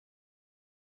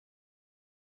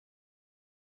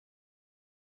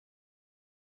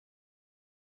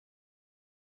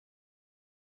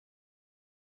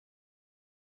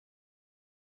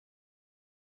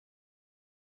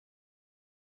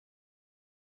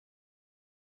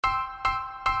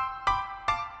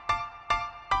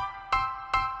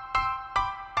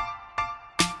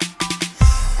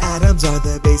Atoms are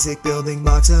the basic building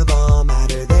blocks of all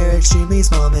matter. They're extremely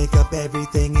small, make up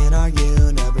everything in our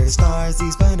universe. Stars,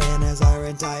 these bananas, our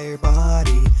entire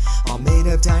body, all made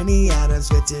of tiny atoms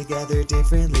fit together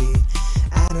differently.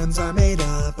 Atoms are made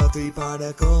up of three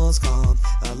particles called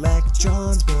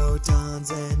electrons,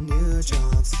 protons, and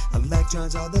neutrons.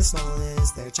 Electrons are the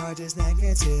smallest, their charge is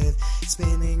negative,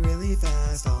 spinning really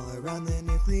fast all around the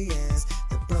nucleus.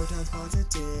 The proton's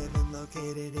positive and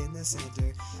located in the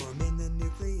center, forming the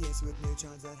nucleus with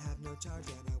neutrons that have no charge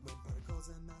at all when particles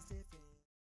are mass different.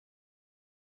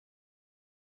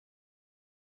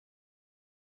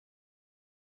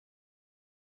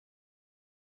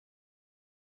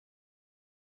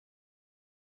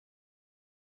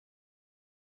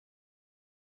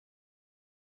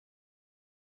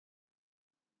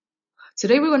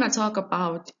 Today we're going to talk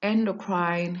about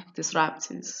endocrine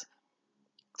disruptors.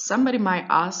 Somebody might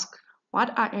ask,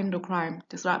 what are endocrine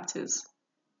disruptors?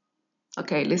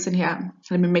 Okay, listen here.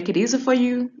 Let me make it easy for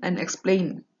you and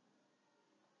explain.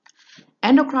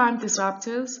 Endocrine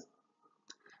disruptors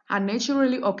are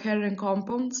naturally occurring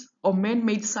compounds or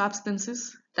man-made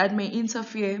substances that may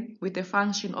interfere with the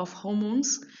function of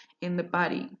hormones in the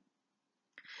body.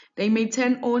 They may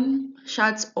turn on,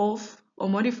 shut off, or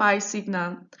modify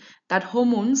signal that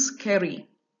hormones carry,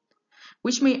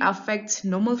 which may affect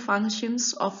normal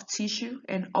functions of tissue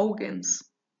and organs.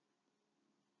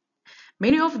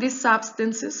 Many of these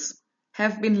substances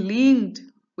have been linked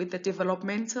with the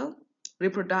developmental,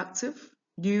 reproductive,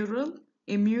 neural,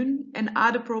 immune, and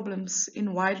other problems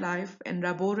in wildlife and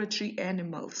laboratory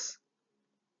animals.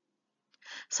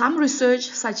 Some research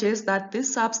suggests that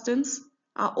these substances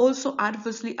are also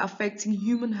adversely affecting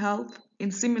human health in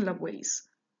similar ways,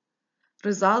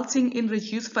 resulting in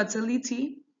reduced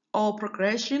fertility or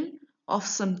progression of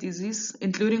some disease,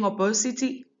 including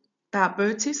obesity,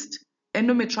 diabetes,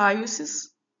 endometriosis,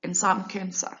 and some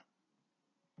cancer.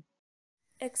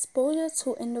 Exposure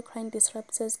to endocrine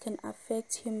disruptors can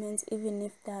affect humans even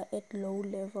if they are at low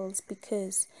levels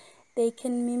because they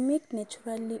can mimic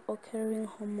naturally occurring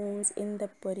hormones in the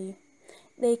body.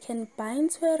 They can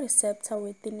bind to a receptor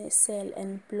within a cell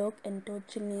and block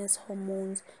endogenous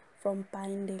hormones from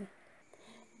binding.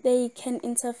 They can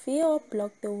interfere or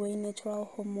block the way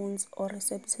natural hormones or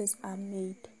receptors are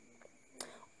made.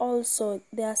 Also,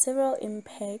 there are several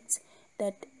impacts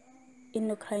that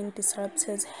endocrine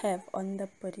disruptors have on the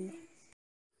body.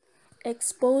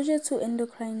 Exposure to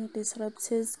endocrine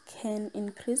disruptors can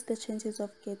increase the chances of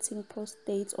getting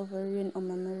prostate, ovarian, or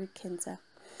mammary cancer.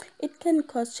 It can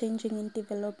cause changing in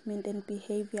development and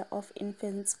behavior of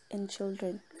infants and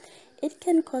children. It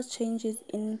can cause changes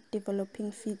in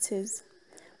developing fetus.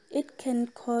 It can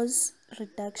cause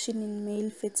reduction in male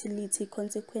fertility.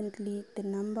 Consequently, the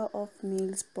number of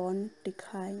males born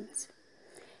declines.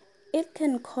 It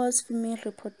can cause female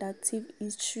reproductive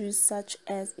issues such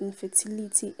as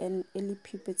infertility and early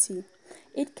puberty.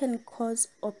 It can cause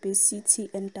obesity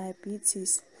and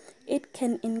diabetes. It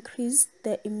can increase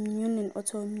the immune and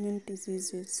autoimmune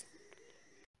diseases.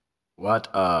 What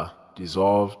are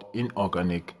dissolved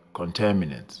inorganic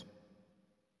contaminants?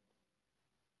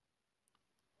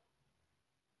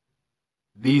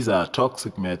 These are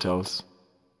toxic metals,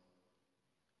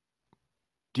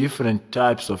 different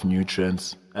types of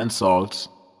nutrients and salts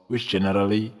which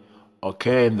generally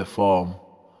occur in the form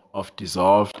of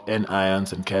dissolved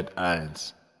anions and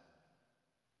cations.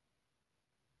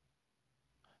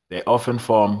 They often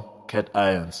form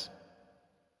cations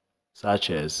such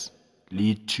as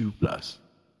lead 2+,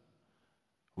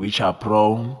 which are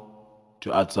prone to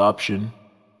adsorption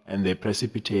and they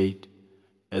precipitate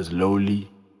as lowly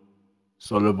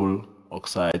soluble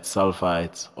oxides,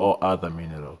 sulfides, or other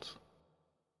minerals.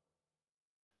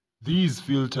 These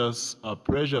filters are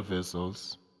pressure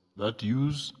vessels that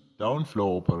use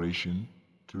downflow operation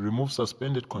to remove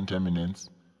suspended contaminants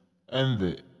and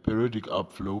the periodic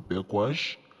upflow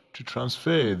backwash to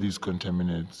transfer these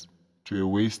contaminants to a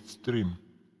waste stream.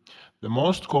 The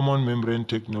most common membrane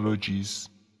technologies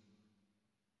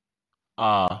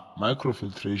are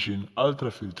microfiltration,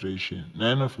 ultrafiltration,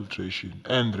 nanofiltration,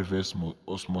 and reverse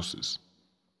osmosis.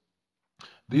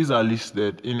 These are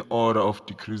listed in order of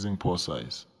decreasing pore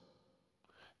size,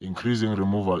 increasing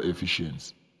removal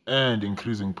efficiency, and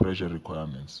increasing pressure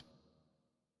requirements.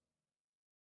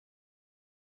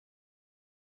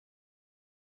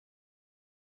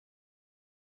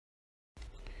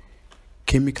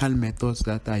 Chemical methods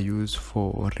that are used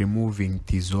for removing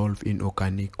dissolved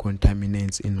inorganic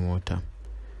contaminants in water.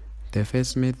 The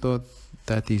first method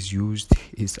that is used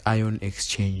is ion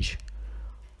exchange.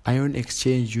 Ion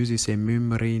exchange uses a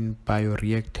membrane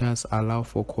bioreactors allow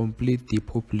for complete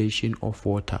depopulation of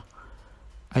water.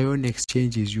 Ion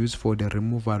exchange is used for the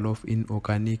removal of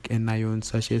inorganic anions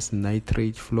such as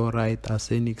nitrate, fluoride,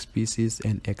 arsenic species,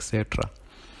 and etc.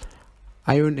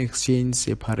 Ion exchange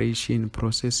separation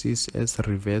processes as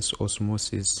reverse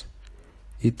osmosis.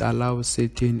 It allows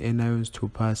certain anions to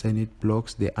pass and it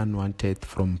blocks the unwanted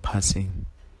from passing.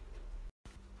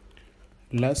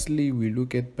 Lastly, we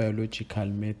look at biological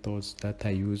methods that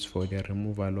are used for the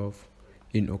removal of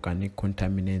inorganic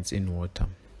contaminants in water.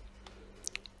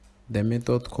 The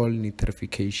method called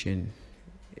nitrification.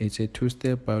 It's a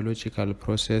two-step biological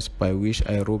process by which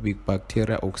aerobic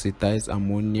bacteria oxidize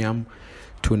ammonium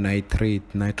to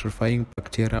nitrate. Nitrifying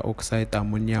bacteria oxide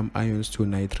ammonium ions to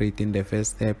nitrate in the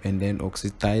first step and then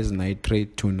oxidize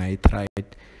nitrate to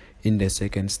nitrite in the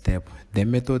second step. The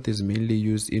method is mainly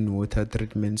used in water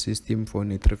treatment system for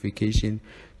nitrification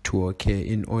to occur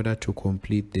in order to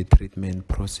complete the treatment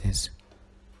process.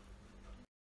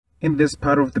 In this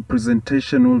part of the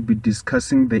presentation, we'll be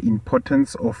discussing the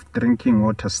importance of drinking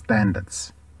water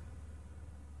standards.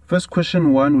 First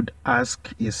question one would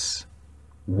ask is,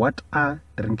 what are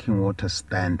drinking water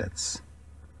standards?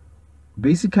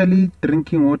 Basically,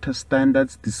 drinking water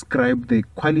standards describe the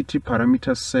quality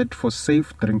parameters set for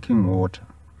safe drinking water.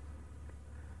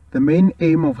 The main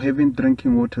aim of having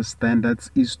drinking water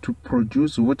standards is to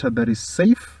produce water that is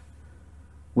safe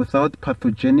without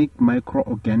pathogenic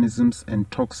microorganisms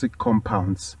and toxic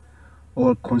compounds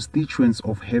or constituents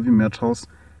of heavy metals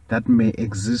that may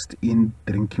exist in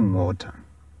drinking water.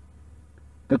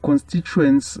 The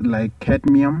constituents like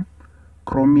cadmium,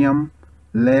 chromium,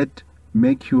 lead,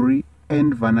 mercury,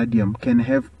 and vanadium can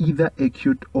have either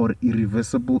acute or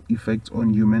irreversible effects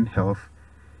on human health,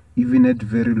 even at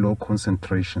very low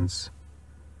concentrations.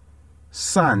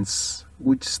 SANS,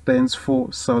 which stands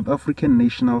for South African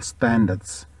National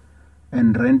Standards,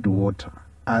 and Rand Water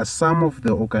are some of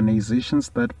the organizations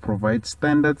that provide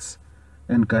standards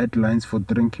and guidelines for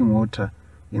drinking water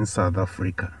in South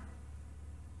Africa.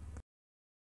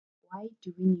 Why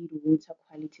do we need water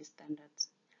quality standards?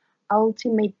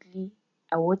 Ultimately,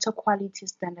 a water quality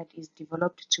standard is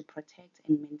developed to protect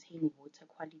and maintain water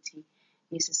quality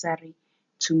necessary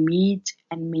to meet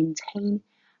and maintain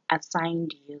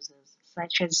assigned uses,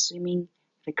 such as swimming,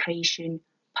 recreation,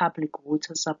 public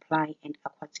water supply, and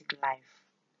aquatic life.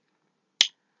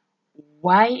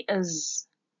 Why is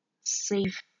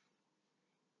safe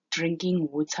drinking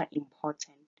water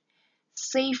important?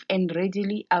 Safe and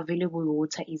readily available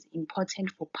water is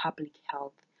important for public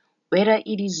health, whether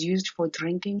it is used for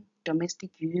drinking,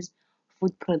 domestic use,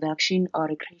 food production, or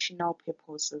recreational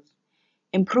purposes.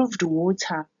 Improved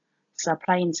water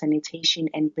supply and sanitation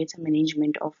and better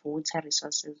management of water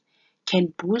resources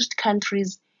can boost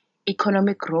countries'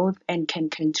 economic growth and can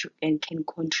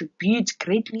contribute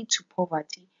greatly to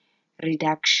poverty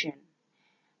reduction.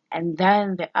 And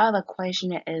then the other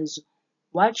question is,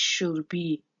 what should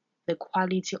be the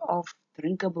quality of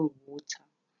drinkable water?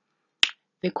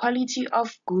 The quality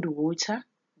of good water,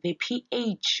 the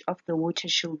pH of the water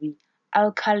should be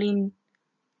alkaline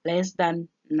less than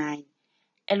 9.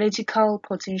 Electrical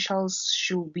potentials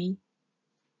should be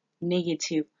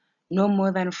negative, no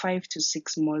more than 5 to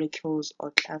 6 molecules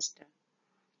or cluster.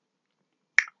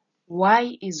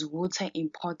 Why is water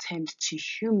important to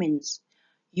humans?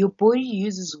 Your body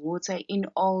uses water in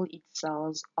all its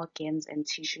cells, organs, and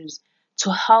tissues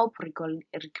to help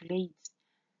regulate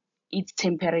its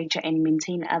temperature and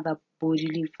maintain other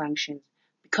bodily functions.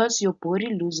 Because your body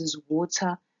loses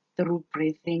water through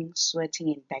breathing, sweating,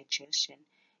 and digestion,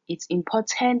 it's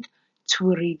important to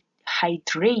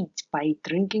rehydrate by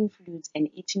drinking fluids and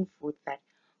eating food that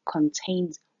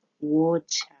contains water.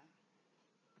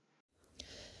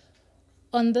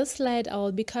 On this slide, I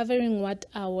will be covering what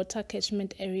are water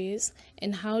catchment areas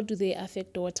and how do they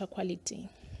affect water quality.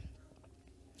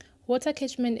 Water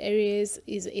catchment areas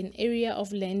is an area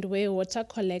of land where water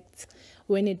collects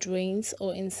when it rains,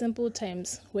 or in simple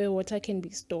terms, where water can be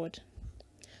stored.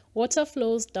 Water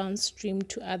flows downstream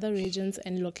to other regions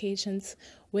and locations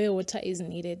where water is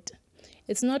needed.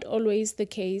 It's not always the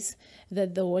case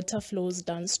that the water flows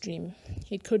downstream.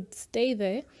 It could stay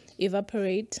there,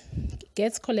 evaporate,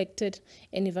 gets collected,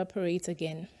 and evaporates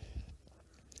again.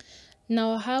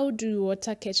 Now, how do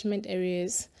water catchment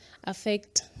areas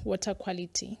affect water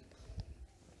quality?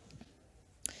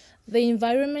 The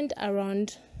environment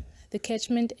around the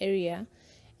catchment area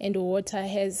and water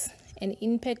has an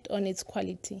impact on its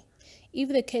quality. If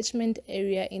the catchment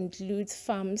area includes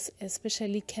farms,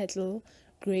 especially cattle,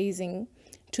 grazing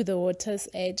to the water's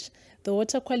edge, the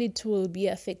water quality will be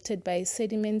affected by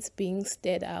sediments being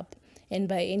stirred up and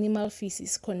by animal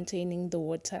feces containing the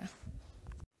water.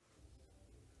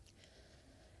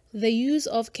 The use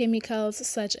of chemicals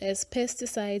such as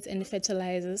pesticides and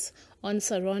fertilizers on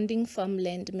surrounding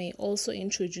farmland may also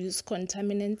introduce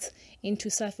contaminants into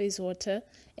surface water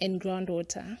and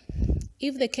groundwater.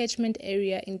 If the catchment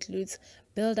area includes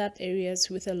build-up areas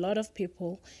with a lot of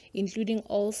people, including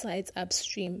all sites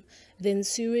upstream, then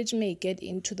sewage may get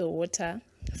into the water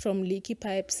from leaky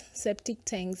pipes, septic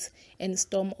tanks, and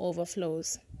storm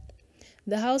overflows.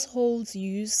 The household's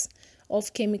use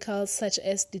of chemicals such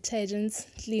as detergents,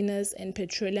 cleaners, and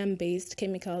petroleum-based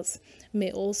chemicals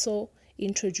may also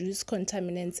introduce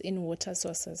contaminants in water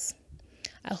sources.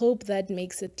 I hope that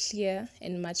makes it clear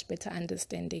and much better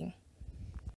understanding.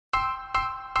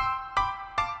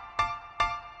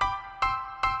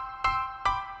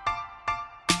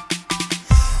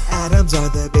 Atoms are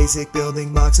the basic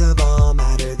building blocks of all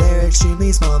matter. They're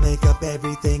extremely small, make up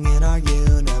everything in our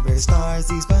universe. Stars,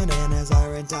 these bananas,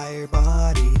 our entire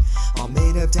body, all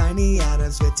made of tiny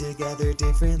atoms fit together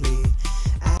differently.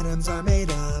 Atoms are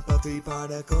made up of three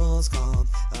particles called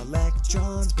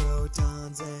electrons,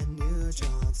 protons, and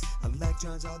neutrons.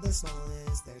 Electrons are the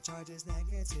smallest, their charge is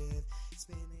negative,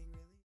 spinning